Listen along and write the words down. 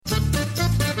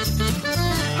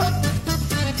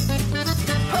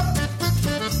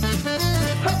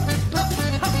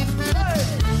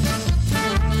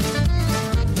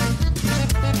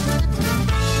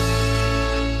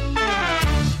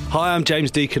Hi, I'm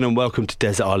James Deacon and welcome to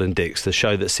Desert Island Dicks, the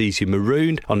show that sees you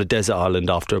marooned on a desert island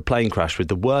after a plane crash with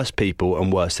the worst people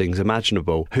and worst things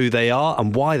imaginable. Who they are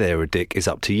and why they are a dick is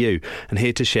up to you. And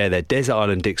here to share their Desert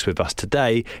Island Dicks with us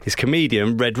today is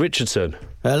comedian Red Richardson.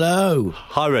 Hello.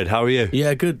 Hi Red, how are you?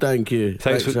 Yeah, good, thank you.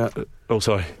 Thanks for... Oh,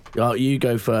 sorry. Oh, you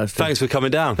go first. Thanks for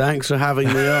coming down. Thanks for having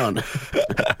me on.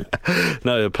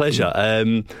 No, a pleasure.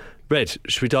 Red,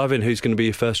 should we dive in? Who's going to be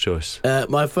your first choice?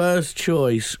 My first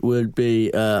choice would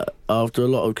be, after a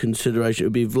lot of consideration, it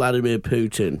would be Vladimir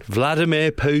Putin.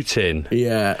 Vladimir Putin?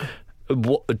 Yeah.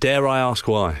 Dare I ask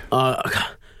why?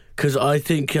 Because I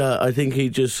think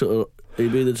he'd just sort of...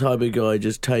 He'd be the type of guy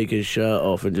just take his shirt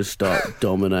off and just start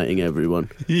dominating everyone.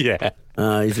 Yeah.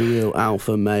 He's a real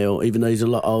alpha male. Even though he's a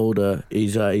lot older,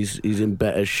 he's in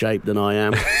better shape than I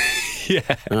am.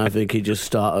 Yeah. And I think he'd just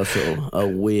start a sort of a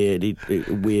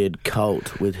weird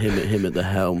cult with him at the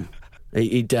helm.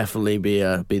 He'd definitely be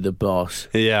the boss.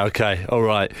 Yeah, okay, all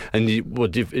right. And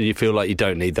do you feel like you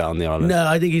don't need that on the island? No,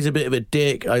 I think he's a bit of a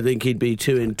dick. I think he'd be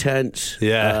too intense.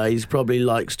 Yeah. He's probably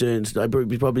likes doing... He's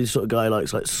probably the sort of guy who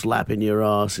likes like slapping your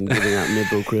ass and giving out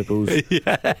nipple cripples.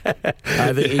 Yeah.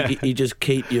 I think he'd just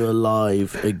keep you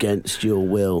alive against your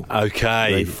will.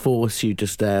 Okay. They force you to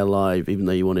stay alive even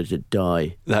though you wanted to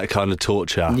die. That kind of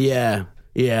torture.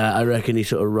 Yeah, I reckon he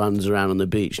sort of runs around on the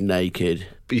beach naked.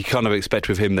 You kind of expect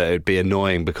with him that it would be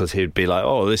annoying because he'd be like,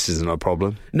 oh, this isn't a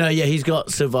problem. No, yeah, he's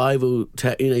got survival...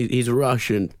 he's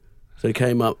Russian, so he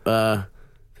came up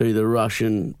through the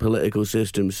Russian political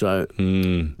system, so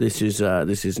this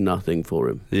is nothing for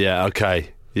him. Yeah, okay,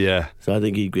 yeah. So I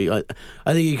think I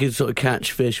think he could sort of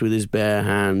catch fish with his bare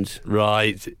hands.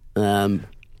 Right. I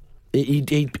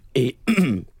think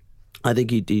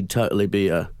he'd totally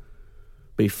be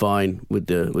fine with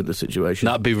the situation.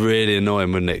 That'd be really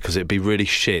annoying, wouldn't it? Because it'd be really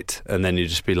shit, and then you'd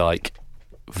just be like,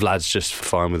 Vlad's just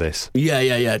fine with this.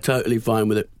 Yeah, totally fine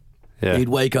with it. Yeah. He'd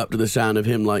wake up to the sound of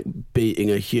him like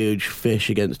beating a huge fish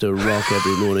against a rock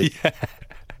every morning.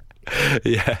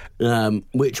 Yeah.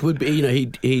 Which would be,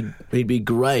 he'd be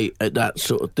great at that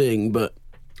sort of thing, but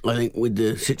I think with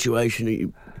the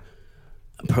situation,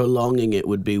 prolonging it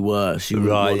would be worse. You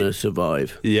wouldn't want to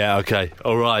survive. Yeah, okay.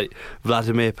 All right.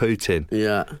 Vladimir Putin.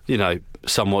 Yeah.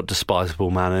 Somewhat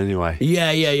despisable man anyway.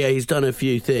 Yeah. He's done a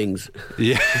few things.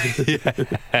 Yeah.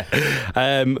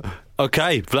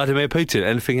 Okay, Vladimir Putin.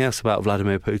 Anything else about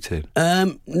Vladimir Putin?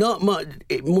 Not much.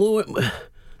 More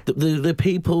the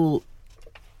people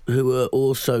who are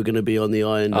also going to be on the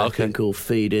island, I think, will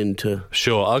feed into...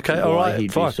 Sure, okay, all right,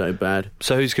 he'd fine. be so bad.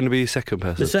 So who's going to be your second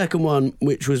person? The second one,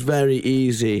 which was very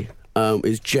easy,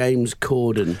 is James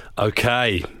Corden.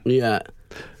 Okay. Yeah.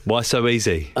 Why so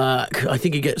easy? I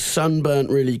think he gets sunburnt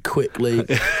really quickly.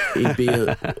 He'd be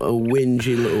a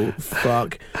whingy little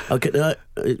fuck. Okay,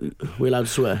 we allowed to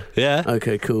swear? Yeah.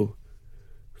 Okay, cool.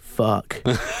 Fuck.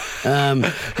 No,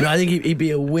 I think he'd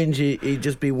be a whingy. He'd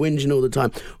just be whinging all the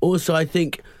time. Also, I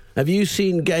think... Have you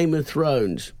seen Game of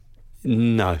Thrones?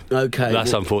 No. Okay.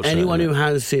 That's unfortunate. Anyone who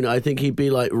has seen it, I think he'd be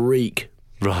like Reek.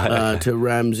 Right. To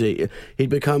Ramsay. He'd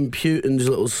become Putin's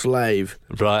little slave.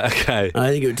 Right, okay. I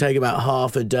think it would take about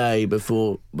half a day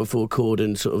before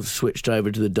Corden sort of switched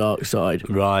over to the dark side.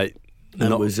 Right.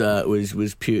 And was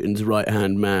Putin's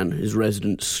right-hand man, his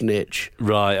resident snitch.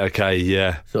 Right, okay,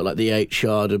 yeah. Sort of like the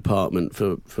HR department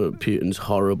for Putin's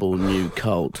horrible new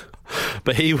cult.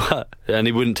 But he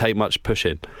wouldn't take much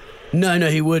pushing. No,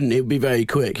 he wouldn't. It would be very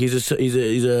quick. He's a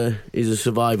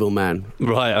survival man.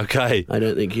 Right, okay. I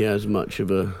don't think he has much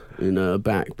of a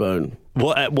backbone.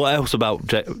 What else about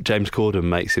James Corden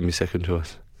makes him your second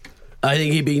choice? I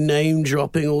think he'd be name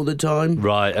dropping all the time.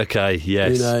 Right, okay,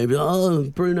 yes. He'd be like, oh,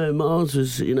 Bruno Mars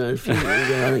was, a few years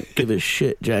ago. I don't give a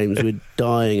shit, James. We're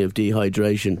dying of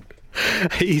dehydration.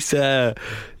 He's, yeah.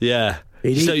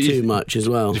 He'd eat too much as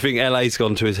well. Do you think LA's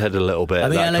gone to his head a little bit? I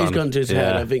think LA's gone to his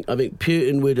head. I think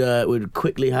Putin would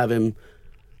quickly have him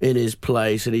in his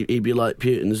place, and he'd be like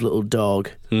Putin's little dog.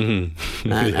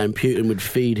 Mm-hmm. and Putin would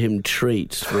feed him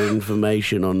treats for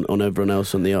information on everyone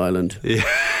else on the island. Yeah.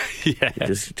 Yeah.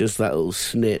 Just that little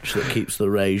snitch that keeps the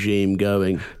regime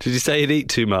going. Did you say he'd eat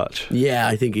too much? Yeah,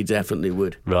 I think he definitely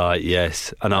would. Right,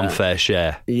 yes. An unfair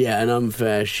share. Yeah, an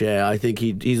unfair share. I think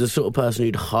he's the sort of person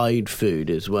who'd hide food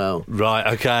as well. Right,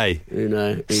 okay.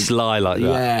 Sly like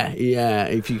that. Yeah.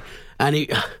 I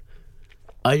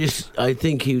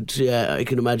think he'd. I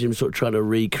can imagine him sort of trying to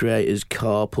recreate his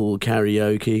carpool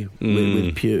karaoke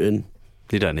with Putin.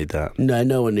 You don't need that.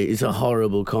 No one needs. It's a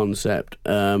horrible concept.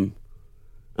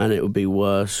 And it would be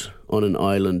worse on an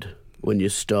island when you're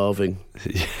starving.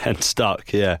 Yeah, and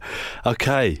stuck, yeah.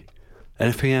 Okay.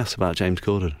 Anything else about James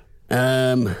Corden?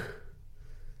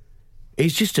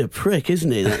 He's just a prick,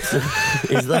 isn't he? That's,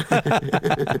 is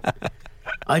that?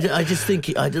 I just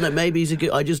think I don't know. Maybe he's a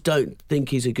good. I just don't think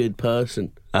he's a good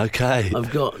person. Okay.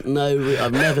 I've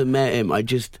never met him. I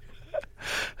don't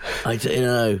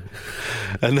know.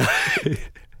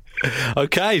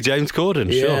 Okay, James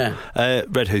Corden. Yeah. Sure.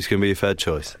 Red, who's going to be your third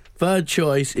choice? Third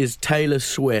choice is Taylor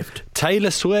Swift. Taylor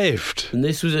Swift. And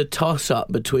this was a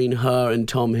toss-up between her and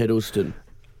Tom Hiddleston.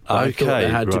 Okay, I thought there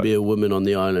had to be a woman on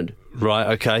the island.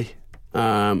 Right. Okay.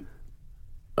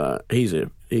 He's a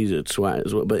swat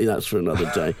as well, but that's for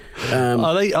another day.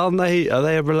 Are they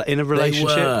in a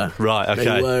relationship? They were. Right. Okay.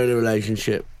 They were in a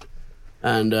relationship,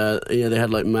 and they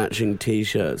had like matching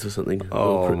T-shirts or something.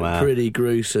 Oh, man, pretty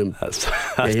gruesome. That's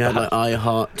he had like "I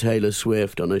Heart Taylor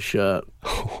Swift" on his shirt.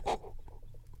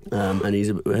 And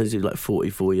he's like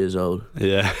 44 years old.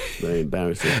 Yeah. Very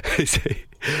embarrassing. Is he?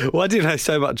 Why do you know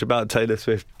so much about Taylor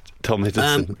Swift, Tom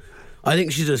Hiddleston? I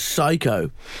think she's a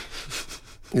psycho.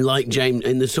 Like James,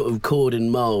 in the sort of Corden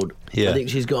mould. Yeah. I think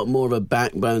she's got more of a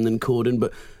backbone than Corden,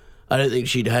 but I don't think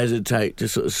she'd hesitate to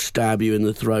sort of stab you in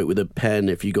the throat with a pen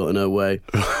if you got in her way.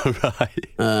 Right.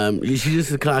 She's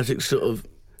just the classic sort of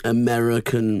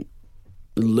American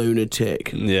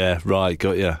lunatic. Yeah, right,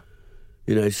 got you.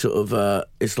 You know, sort of,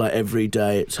 it's like every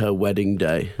day it's her wedding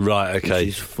day. Right, okay.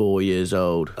 She's 4 years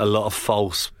old. A lot of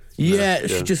false... Yeah,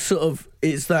 she just sort of...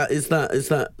 It's that...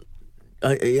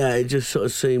 it just sort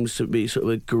of seems to be sort of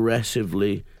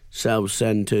aggressively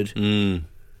self-centred. And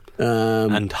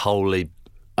wholly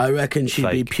I reckon she'd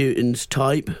be Putin's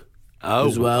type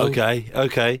as well.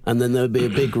 Okay. And then there would be a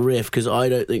big rift, because I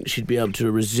don't think she'd be able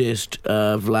to resist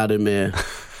Vladimir,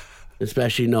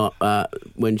 especially not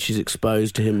when she's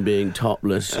exposed to him being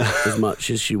topless as much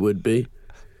as she would be.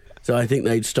 So I think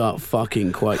they'd start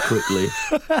fucking quite quickly.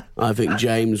 I think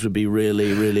James would be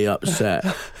really, really upset,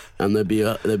 and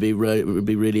it would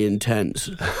be really intense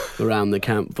around the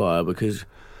campfire, because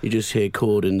you just hear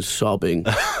Corden sobbing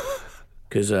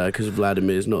because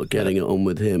Vladimir's not getting it on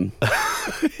with him.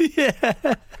 Yeah.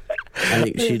 I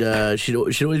think she'd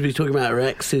always be talking about her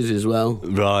exes as well.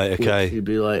 Right. Okay. She'd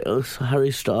be like, "Oh,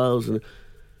 Harry Styles," and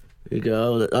you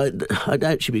go, "I'd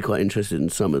actually be quite interested in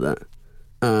some of that."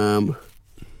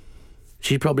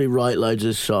 She'd probably write loads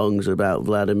of songs about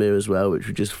Vladimir as well, which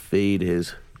would just feed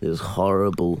his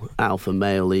horrible alpha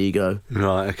male ego.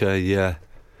 Right. Okay. Yeah.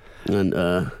 And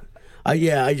I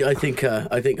think her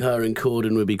and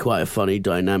Corden would be quite a funny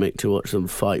dynamic to watch them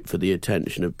fight for the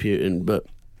attention of Putin, but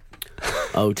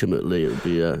ultimately it would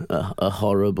be a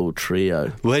horrible trio.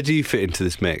 Where do you fit into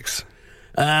this mix?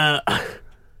 I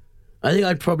think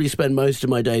I'd probably spend most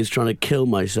of my days trying to kill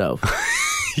myself.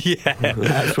 Yeah.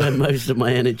 That's where most of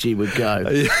my energy would go.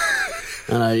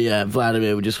 And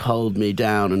Vladimir would just hold me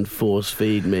down and force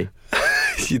feed me.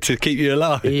 To keep you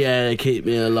alive? Yeah, keep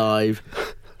me alive.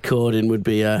 Corden would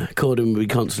be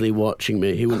constantly watching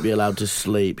me. He wouldn't be allowed to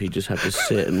sleep. He'd just have to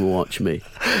sit and watch me.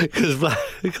 Because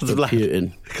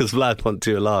Vlad wants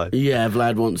you alive. Yeah,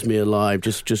 Vlad wants me alive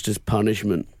just as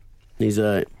punishment. He's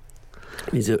a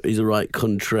right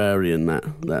contrarian,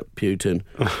 that Putin.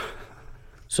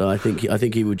 So I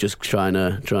think he would just trying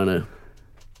to.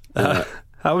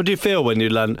 How would you feel when you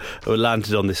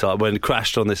landed on this island, when you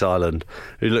crashed on this island?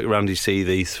 You look around, you see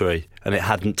these three, and it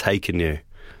hadn't taken you.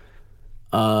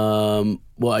 Well,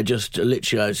 it's just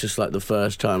like the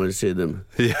first time I'd see them.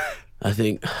 Yeah. I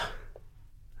think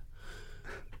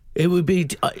it would be.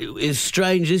 It's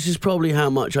strange. This is probably how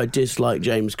much I dislike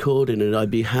James Corden, and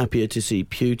I'd be happier to see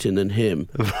Putin than him.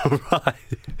 Right.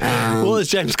 What has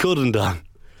James Corden done?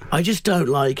 I just don't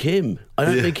like him. I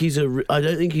don't think he's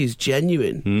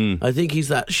genuine. I think he's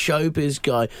that showbiz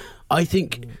guy. I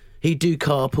think he'd do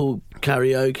carpool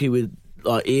karaoke with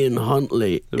like Ian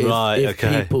Huntley if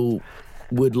people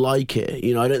would like it.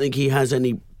 You know, I don't think he has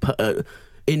any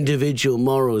individual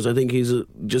morals. I think he's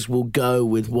just will go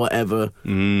with whatever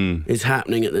is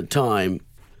happening at the time.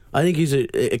 I think he's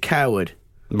a coward.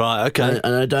 Right. Okay.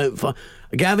 And I don't.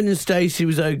 Gavin and Stacey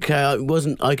was okay.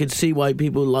 I could see why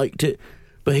people liked it.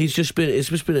 But it's just been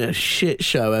a shit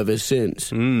show ever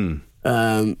since.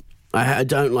 I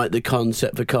don't like the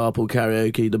concept for carpool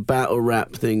karaoke. The battle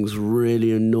rap thing's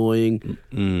really annoying.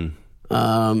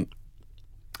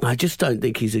 I just don't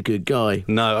think he's a good guy.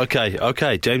 No,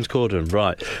 okay, James Corden,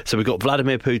 right. So we've got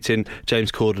Vladimir Putin,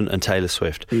 James Corden and Taylor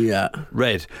Swift. Yeah.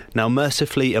 Red, now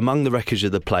mercifully, among the wreckage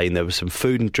of the plane, there was some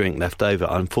food and drink left over.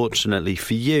 Unfortunately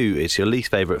for you, it's your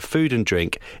least favourite food and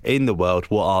drink in the world.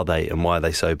 What are they and why are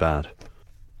they so bad?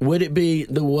 Would it be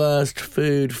the worst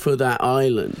food for that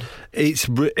island? It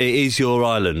is your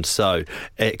island, so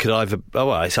it could either... Oh,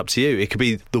 well, it's up to you. It could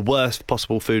be the worst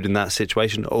possible food in that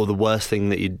situation, or the worst thing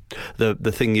that you...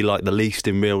 The thing you like the least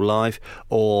in real life,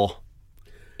 or...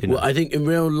 Well, I think in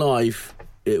real life...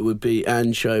 It would be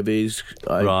anchovies.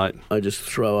 Right. I just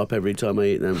throw up every time I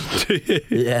eat them.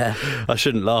 Yeah. I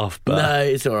shouldn't laugh, but... No,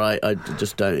 it's all right. I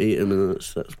just don't eat them, and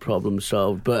that's problem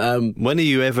solved. But when are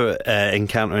you ever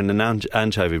encountering an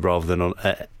anchovy rather than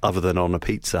other than on a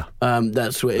pizza?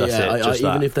 That's what. Yeah,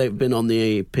 even if they've been on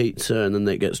the pizza and then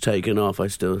it gets taken off, I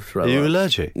still throw up. Are you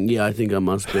allergic? Yeah, I think I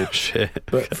must be. Shit.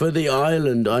 But for the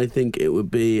island, I think it would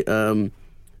be a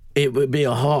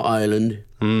hot island.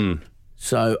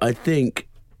 So I think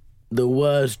the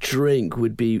worst drink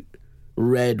would be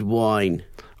red wine.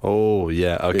 Oh,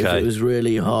 yeah, okay. If it was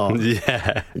really hot.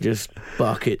 Yeah. Just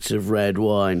buckets of red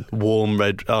wine. Warm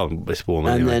red... Oh, it's warm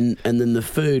anyway. And then the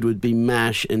food would be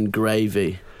mash and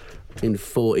gravy in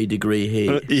 40-degree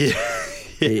heat. Yeah.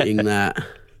 Eating that.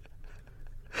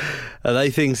 Are they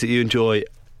things that you enjoy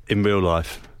in real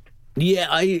life? Yeah,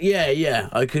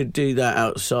 I could do that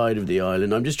outside of the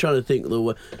island. I'm just trying to think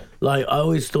I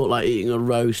always thought like eating a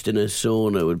roast in a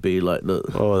sauna would be like the...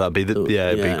 Oh, that'd be it'd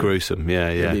be gruesome. Yeah.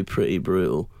 It'd be pretty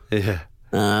brutal. Yeah.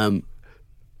 I'm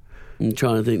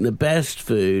trying to think. The best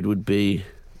food would be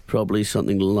probably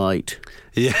something light.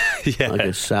 Yeah. Like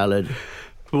a salad.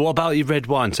 But what about your red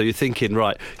wine? So you're thinking,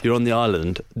 right, you're on the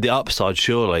island. The upside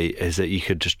surely is that you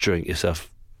could just drink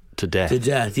yourself to death.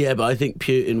 Yeah, but I think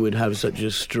Putin would have such a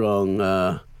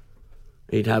strong...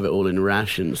 he'd have it all in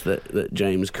rations that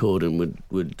James Corden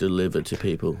would deliver to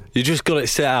people. You just got it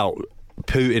set out.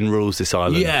 Putin rules this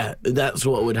island. Yeah, that's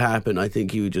what would happen. I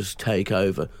think he would just take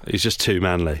over. He's just too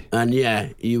manly. And yeah,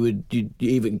 you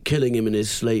even killing him in his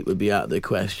sleep would be out of the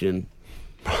question.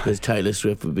 Because Taylor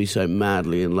Swift would be so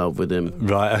madly in love with him.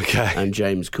 Right, okay. And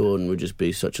James Corden would just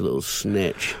be such a little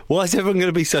snitch. Why is everyone going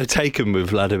to be so taken with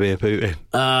Vladimir Putin?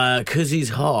 Because he's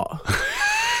hot.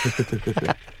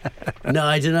 No,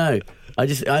 I don't know. I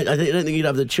don't think you'd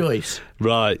have the choice.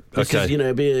 Right, okay.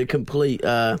 It'd be a complete...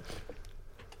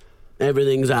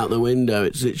 everything's out the window.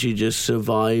 It's literally just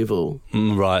survival.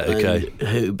 Right, okay. And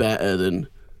who better than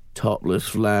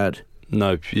topless Vlad?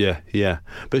 No, yeah.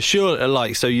 But sure,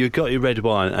 so you've got your red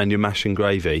wine and your mash and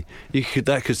gravy.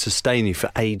 That could sustain you for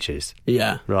ages.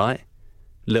 Yeah. Right?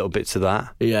 Little bits of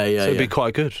that. Yeah. So it'd be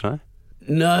quite good, right?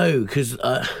 No, because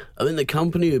I think the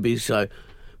company would be so...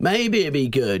 Maybe it'd be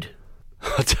good.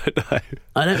 I don't know.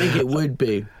 I don't think it would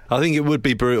be. I think it would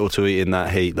be brutal to eat in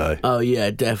that heat, though. Oh,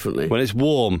 yeah, definitely. When it's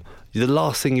warm, the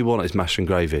last thing you want is mash and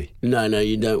gravy. No,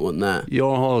 you don't want that.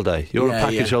 You're on holiday. You're on a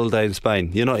package holiday in Spain.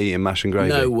 You're not eating mash and gravy.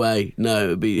 No way. No,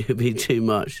 it'd be too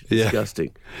much. Yeah.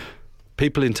 Disgusting.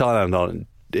 People in Thailand aren't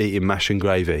eating mash and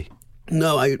gravy.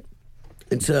 No,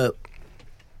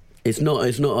 it's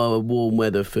not a warm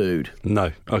weather food.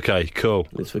 No. Okay, cool.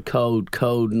 It's for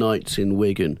cold nights in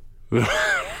Wigan.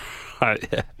 Right,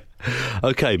 yeah.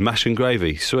 Okay, mash and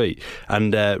gravy, sweet.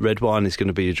 And red wine is going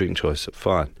to be your drink choice.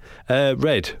 Fine.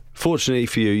 Red, fortunately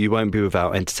for you, you won't be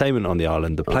without entertainment on the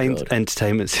island. The plane's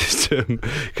entertainment system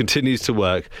continues to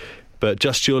work, but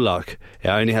just your luck, it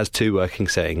only has 2 working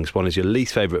settings. One is your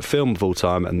least favourite film of all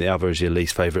time, and the other is your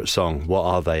least favourite song. What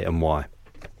are they and why?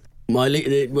 Well,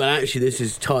 actually,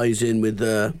 this ties in with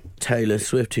Taylor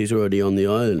Swift, who's already on the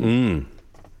island.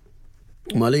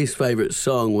 My least favourite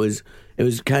song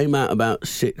came out about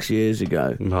 6 years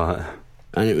ago. Right.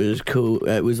 And it was cool.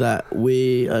 It was that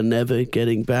We Are Never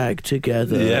Getting Back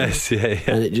Together. Yes, yeah.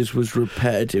 And it just was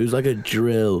repetitive. It was like a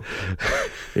drill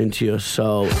into your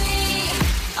soul.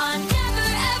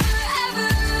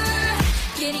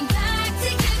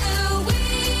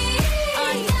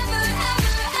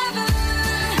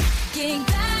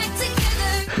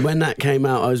 When that came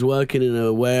out, I was working in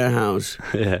a warehouse.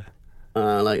 Yeah.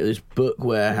 Like this book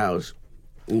warehouse.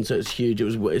 And so it's huge. It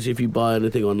was as if you buy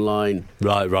anything online.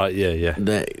 Right, yeah.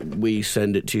 That we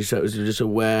send it to you. So it was just a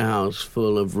warehouse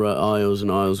full of aisles and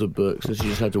aisles of books. And so you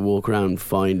just had to walk around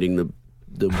finding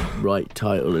the right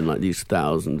title in like these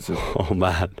thousands of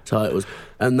titles.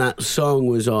 And that song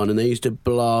was on, and they used to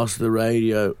blast the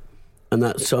radio. And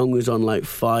that song was on like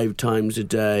 5 times a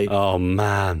day. Oh,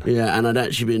 man. Yeah, and I'd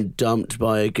actually been dumped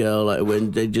by a girl like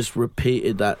when they just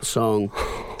repeated that song.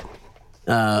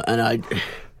 And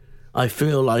I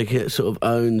feel like it sort of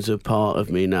owns a part of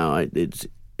me now.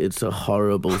 It's a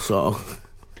horrible song.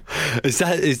 Did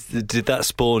that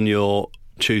spawn your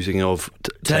choosing of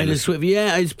Taylor Swift?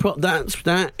 Yeah, that's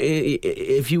that.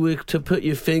 If you were to put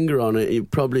your finger on it, you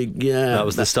probably That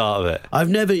was the start of it. I've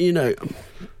never,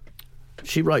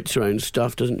 She writes her own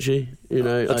stuff, doesn't she? You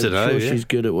know, I'm sure she's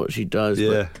good at what she does.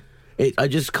 Yeah. But I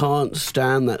just can't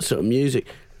stand that sort of music.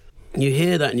 You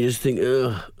hear that and you just think,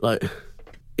 ugh, like,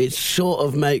 it sort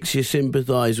of makes you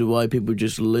sympathise with why people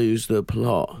just lose the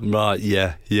plot. Right,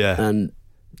 yeah. And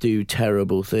do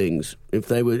terrible things.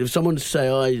 If someone say,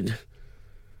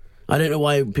 I don't know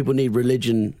why people need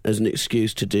religion as an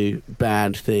excuse to do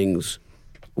bad things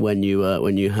when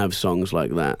you have songs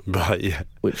like that. Right, yeah.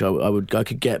 Which I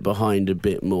could get behind a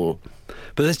bit more.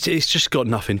 But it's just got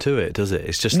nothing to it, does it?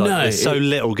 It's just like there's so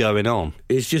little going on.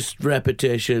 It's just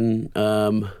repetition,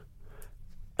 and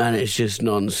it's just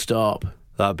non-stop.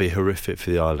 That'd be horrific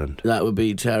for the island. That would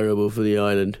be terrible for the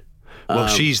island. Well,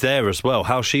 she's there as well.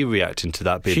 How's she reacting to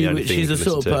that being the only thing she's you the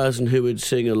can sort of person who would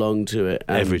sing along to it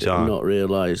and every time, not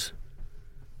realise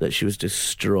that she was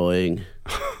destroying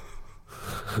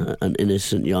an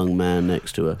innocent young man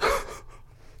next to her.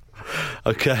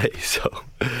 Okay, so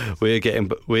we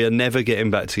are never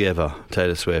getting back together,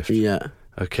 Taylor Swift. Yeah.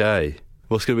 Okay.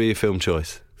 What's going to be your film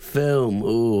choice? Film?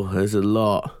 Ooh, there's a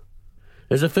lot.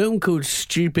 There's a film called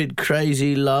Stupid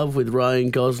Crazy Love with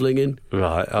Ryan Gosling in.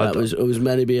 Right. It was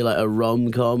meant to be like a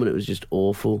rom-com and it was just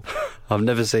awful. I've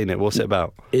never seen it. What's it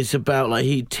about? It's about like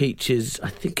he teaches, I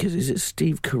think, is it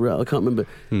Steve Carell? I can't remember.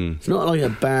 It's not like a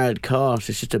bad cast,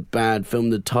 it's just a bad film.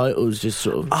 The title's just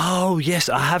sort of... Oh, yes,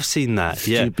 I have seen that.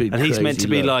 Stupid, and he's meant to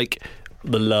be love. like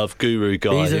the love guru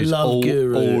guy. He's a love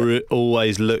guru.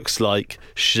 Always looks like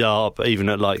sharp, even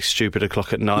at like stupid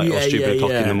o'clock at night or stupid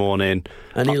o'clock in the morning.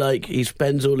 And he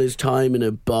spends all his time in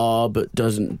a bar but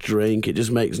doesn't drink. It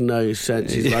just makes no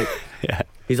sense. He's like,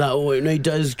 he's like, oh no, he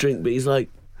does drink, but he's like,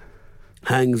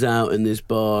 hangs out in this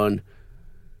bar and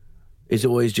is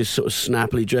always just sort of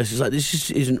snappily dressed. It's like, this just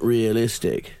isn't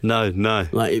realistic. No.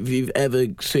 Like, if you've ever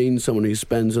seen someone who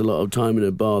spends a lot of time in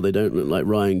a bar, they don't look like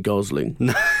Ryan Gosling.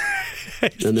 No.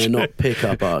 And they're not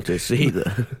pickup artists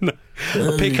either. No.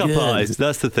 Pickup artists,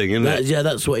 that's the thing, isn't it? Yeah,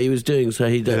 that's what he was doing. So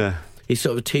he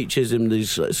sort of teaches him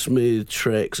these like, smooth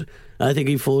tricks. I think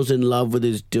he falls in love with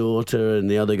his daughter and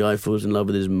the other guy falls in love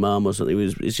with his mum or something.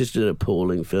 It's just an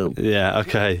appalling film. Yeah,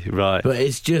 okay, right. But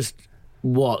it's just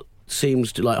what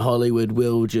seems to, like, Hollywood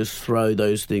will just throw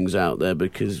those things out there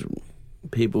because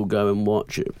people go and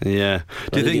watch it. Yeah.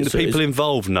 Do you think the people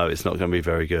involved know it's not going to be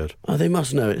very good? Oh, they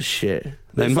must know it's shit.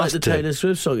 They it's must like the Taylor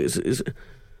Swift song.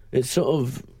 It's sort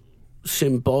of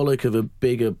symbolic of a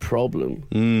bigger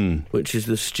problem, which is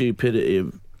the stupidity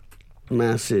of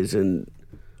masses and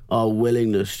our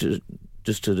willingness to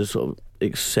just sort of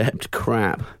accept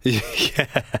crap.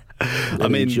 Yeah.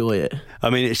 And enjoy it. I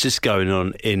mean, it's just going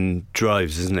on in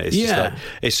droves, isn't it?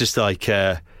 It's just like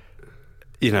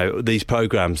these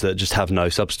programs that just have no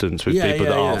substance with people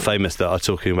that aren't famous, that are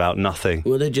talking about nothing.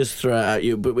 Well, they just throw it at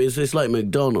you. But it's like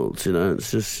McDonald's,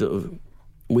 It's just sort of,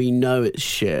 we know it's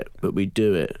shit, but we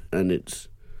do it. And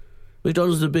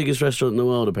McDonald's is the biggest restaurant in the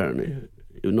world, apparently.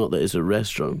 Not that it's a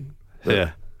restaurant.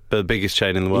 But the biggest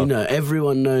chain in the world.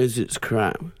 Everyone knows it's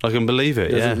crap. I can believe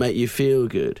it, It doesn't make you feel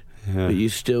good. Yeah. But you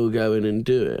still go in and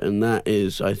do it. And that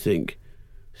is, I think,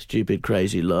 Stupid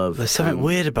Crazy Love. There's something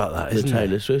weird about that, isn't there? The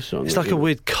Taylor Swift song. It's like a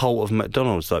weird cult of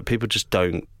McDonald's. Like, people just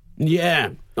don't... Yeah.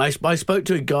 I spoke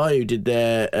to a guy who did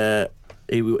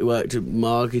he worked at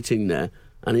marketing there,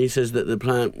 and he says that the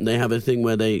plant, they have a thing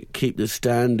where they keep the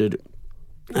standard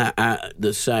at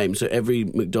the same. So every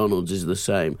McDonald's is the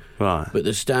same. Right. But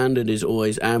the standard is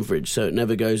always average, so it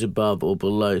never goes above or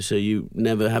below. So you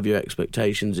never have your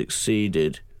expectations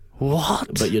exceeded.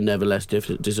 What? But you're never less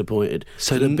disappointed.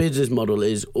 So the business model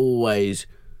is always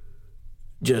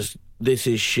just, this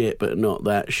is shit, but not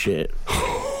that shit.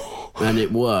 And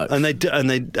it works. And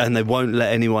they won't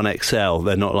let anyone excel.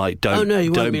 They're not like, don't be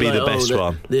like, the best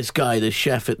one. This guy, the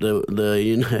chef at the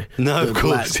of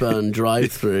course. Blackburn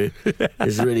drive-through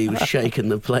is really shaking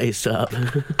the place up.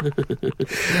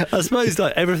 I suppose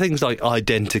like everything's like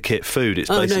identikit food. It's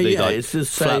basically it's the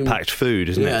same, flat-packed food,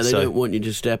 isn't it? Yeah, they don't want you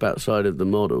to step outside of the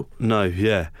model. No,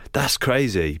 that's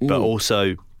crazy, but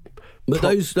also... But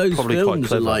those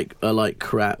films are like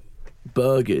crap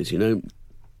burgers,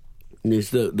 And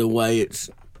it's the way it's...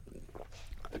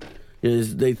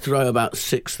 they throw about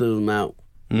 6 of them out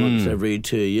once every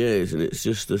 2 years, and it's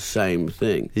just the same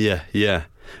thing. Yeah.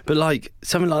 But like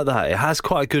something like that, it has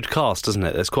quite a good cast, doesn't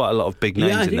it? There's quite a lot of big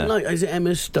names in there. Yeah, I think is it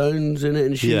Emma Stone's in it,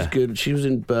 and she's good. She was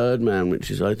in Birdman, which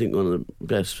is I think one of the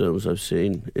best films I've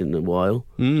seen in a while.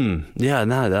 Yeah,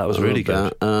 no, that was really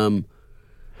good.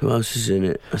 Who else is in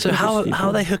it? So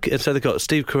how they hook it? So they've got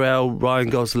Steve Carell, Ryan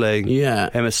Gosling,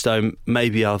 Emma Stone,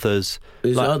 maybe others.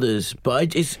 There's others,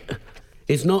 but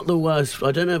it's not the worst.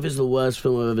 I don't know if it's the worst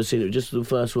film I've ever seen. It was just the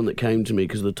first one that came to me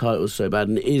because the title's so bad,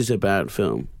 and it is a bad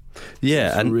film. Yeah,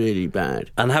 it's and really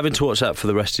bad. And having to watch that for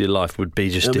the rest of your life would be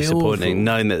just disappointing,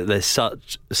 knowing that there's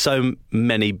so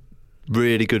many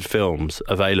really good films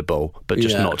available, but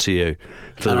just not to you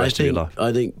for the rest of your life.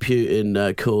 I think Putin,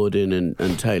 Corden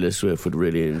and Taylor Swift would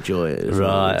really enjoy it as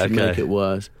well, to make it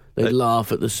worse. They'd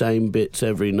laugh at the same bits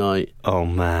every night. Oh,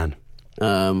 man.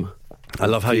 I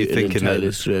love how you're thinking that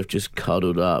Taylor Swift just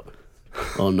cuddled up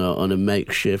on a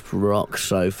makeshift rock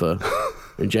sofa,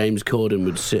 and James Corden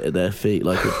would sit at their feet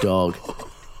like a dog,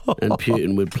 and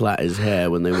Putin would plait his hair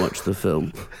when they watched the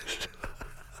film.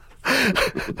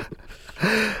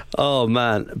 Oh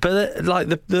man! But like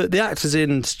the actors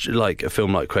in like a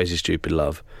film like Crazy Stupid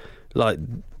Love, like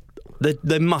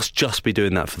they must just be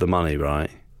doing that for the money,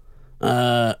 right?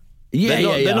 They're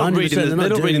not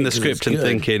reading the script and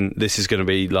thinking this is going to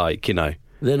be like, you know.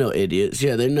 They're not idiots.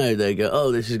 Yeah, they know. They go,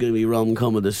 oh, this is going to be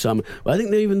rom-com of the summer. But I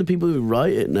think even the people who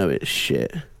write it know it's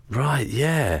shit. Right?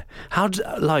 Yeah. How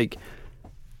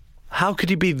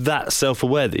could you be that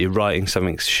self-aware that you're writing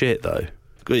something shit though?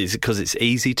 Is it because it's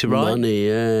easy to write? Money,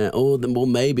 yeah. Or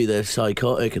maybe they're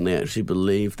psychotic and they actually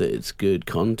believe that it's good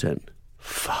content.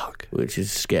 Fuck. Which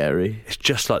is scary. It's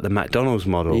just like the McDonald's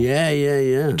model.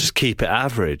 Yeah. Just keep it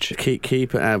average.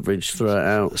 Keep it average, throw it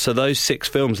out. So those 6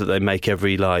 films that they make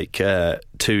every 2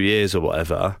 years or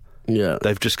whatever,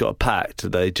 they've just got a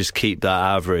pact. They just keep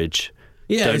that average.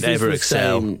 Yeah, don't ever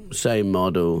excel. Same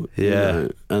model. Yeah. You know,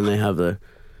 and they have the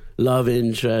love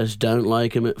interest, don't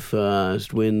like them at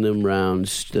first, win them round.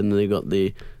 Then they got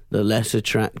the less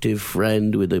attractive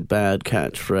friend with a bad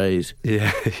catchphrase.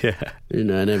 Yeah. You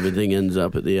know, and everything ends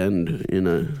up at the end, you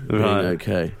know, being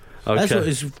okay. That's what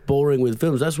is boring with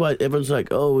films. That's why everyone's like,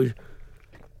 oh, we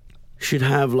should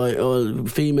have like a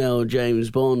female James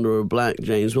Bond or a black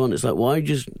James Bond. It's like, why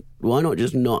not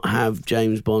just not have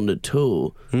James Bond at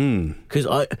all? Because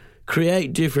I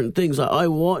create different things. Like I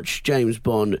watch James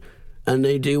Bond and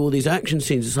they do all these action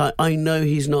scenes. It's like, I know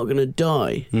he's not going to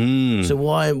die. So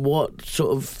what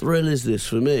sort of thrill is this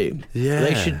for me? Yeah.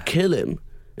 They should kill him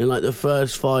in like the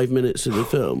first 5 minutes of the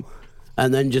film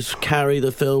and then just carry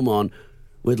the film on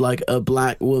with like a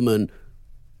black woman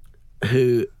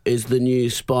who is the new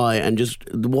spy and just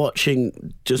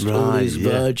watching all these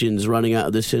virgins running out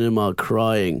of the cinema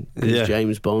crying because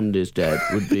James Bond is dead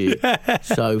would be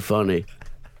so funny.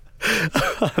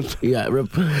 I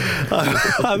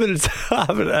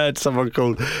haven't heard someone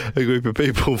call a group of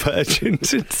people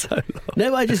virgins in so long.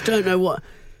 No, I just don't know what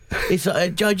it's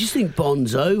like. I just think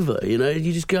Bond's over. You know,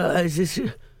 you just go, "Is this?"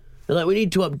 Like, we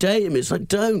need to update him. It's like,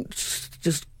 don't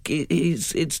just.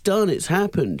 It's done. It's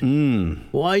happened.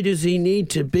 Why does he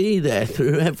need to be there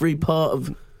through every part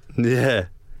of? Yeah.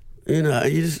 You know,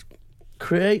 you just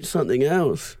create something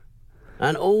else,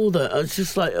 and all that. It's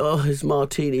just like, oh, his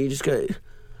martini. You just go.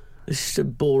 It's just a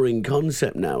boring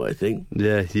concept now, I think.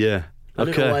 Yeah. I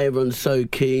don't know why everyone's so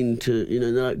keen to, you know,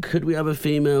 like, could we have a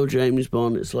female James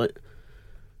Bond? It's like,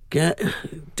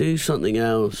 do something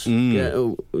else. Get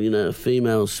a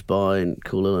female spy and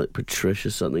call her like Patricia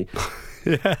something.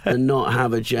 And not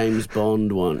have a James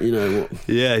Bond one, you know.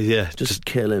 Just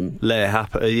kill him. Let it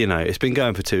happen. You know, it's been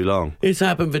going for too long. It's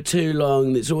happened for too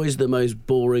long. It's always the most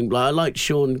boring. Like, I liked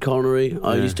Sean Connery.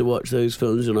 I used to watch those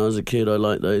films when I was a kid. I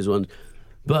liked those ones.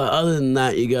 But other than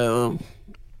that, you go, oh.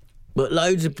 But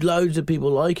loads of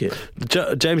people like it.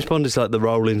 James Bond is like the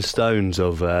Rolling Stones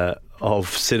of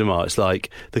cinema. It's like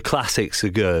the classics are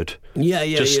good.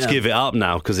 Just give it up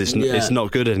now because it's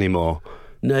not good anymore.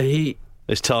 No,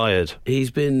 it's tired.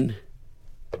 He's been,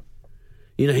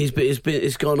 you know,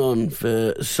 it's gone on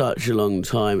for such a long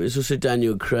time. It's also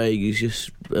Daniel Craig. He's just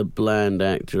a bland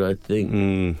actor, I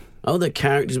think. All the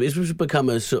characters, it's become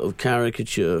a sort of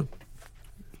caricature.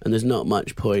 And there's not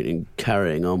much point in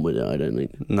carrying on with it, I don't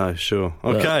think. No, sure.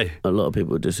 Okay. But a lot of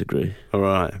people disagree. All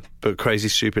right. But Crazy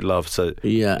Stupid Love, so...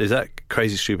 Yeah. Is that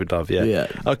Crazy Stupid Love? Yeah. Yeah.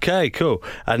 Okay, cool.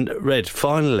 And Red,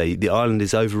 finally, the island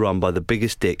is overrun by the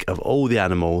biggest dick of all the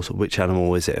animals. Which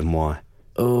animal is it and why?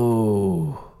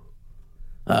 Oh.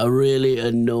 A really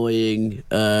annoying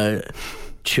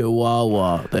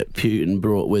Chihuahua that Putin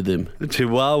brought with him. The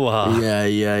Chihuahua?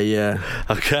 Yeah.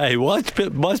 Okay, why's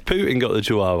Putin got the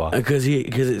Chihuahua? Because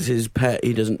it's his pet,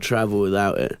 he doesn't travel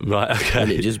without it. Right, okay.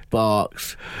 And it just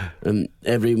barks. And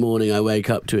every morning I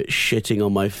wake up to it shitting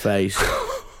on my face.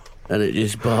 And it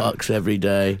just barks every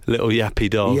day. Little yappy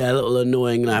dog. Yeah, little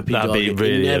annoying nappy dog. That'd be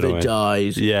really it never annoying.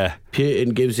 dies. Yeah.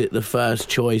 Putin gives it the first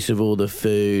choice of all the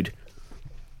food.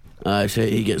 So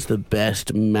he gets the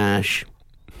best mash.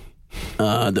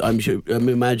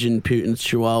 Imagine Putin's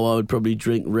Chihuahua would probably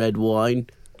drink red wine.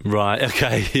 Right,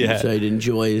 okay, yeah. So he'd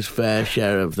enjoy his fair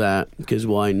share of that, because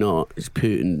why not?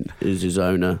 Putin is his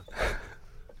owner.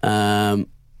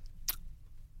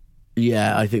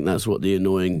 Yeah, I think that's what the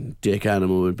annoying dick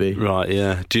animal would be. Right,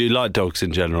 yeah. Do you like dogs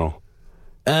in general?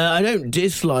 I don't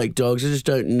dislike dogs, I just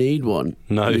don't need one.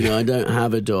 No. I don't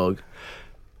have a dog.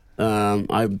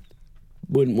 I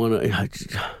wouldn't want to...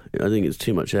 I think it's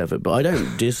too much effort, but I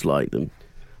don't dislike them.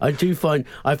 I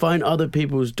find other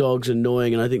people's dogs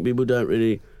annoying, and I think people don't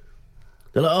really...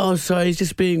 They're like, oh, sorry, he's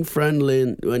just being friendly,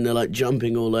 and when they're like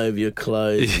jumping all over your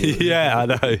clothes. Yeah, I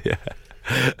know, yeah.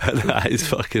 That is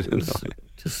fucking annoying.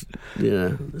 Just,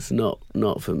 it's not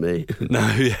for me. No,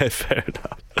 yeah, fair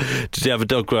enough. Did you have a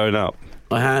dog growing up?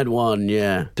 I had one,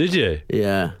 yeah. Did you?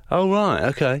 Yeah. Oh, right,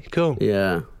 okay, cool.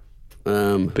 Yeah.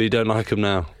 But you don't like them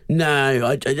now? No,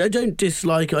 I don't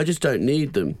dislike it, I just don't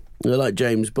need them. They're like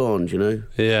James Bond,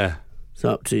 Yeah. It's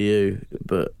up to you,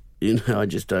 but... I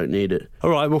just don't need it.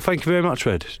 All right, well, thank you very much,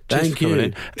 Red. Thank you.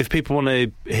 In. If people want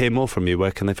to hear more from you,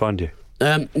 where can they find you?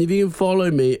 If you can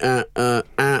follow me at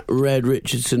Red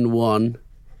Richardson 1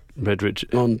 Red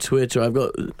Richard on Twitter. I've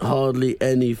got hardly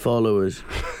any followers.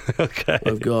 Okay.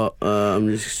 I've got, I'm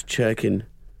just checking.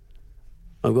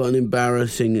 I've got an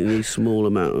embarrassingly small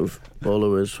amount of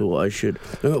followers for what I should.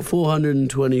 I've got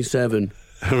 427.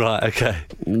 Right, okay.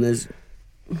 And there's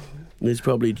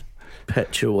probably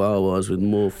pet chihuahuas with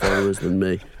more followers than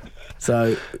me.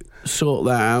 So sort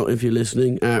that out if you're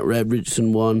listening, at Red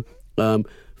Richardson 1.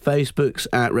 Facebook's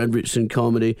at Red Richardson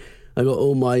Comedy. I got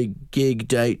all my gig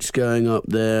dates going up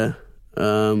there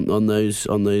on those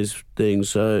things.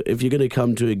 So if you're going to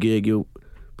come to a gig, you'll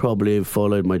probably have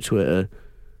followed my Twitter.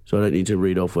 So I don't need to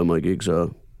read off where my gigs are.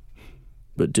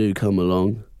 But do come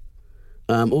along.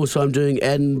 Also, I'm doing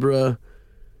Edinburgh,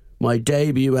 my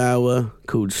debut hour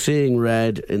called Seeing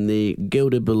Red in the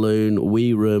Gilded Balloon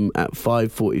Wee Room at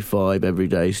 5:45 every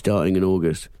day starting in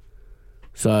August.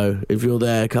 So if you're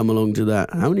there, come along to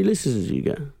that. How many listeners do you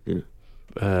get?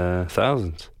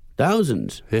 Thousands.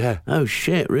 Thousands? Yeah. Oh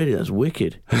shit, really? That's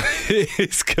wicked.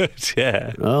 It's good,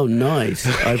 yeah. Oh, nice.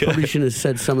 I probably shouldn't have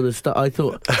said some of the stuff. I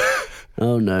thought,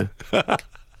 oh no.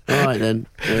 All right then.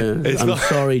 I'm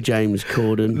sorry, James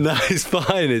Corden. No, it's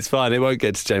fine. It won't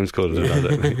get to James Corden, I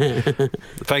don't think.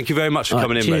 Thank you very much for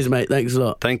coming in, Cheers, mate. Thanks a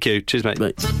lot. Thank you. Cheers, mate.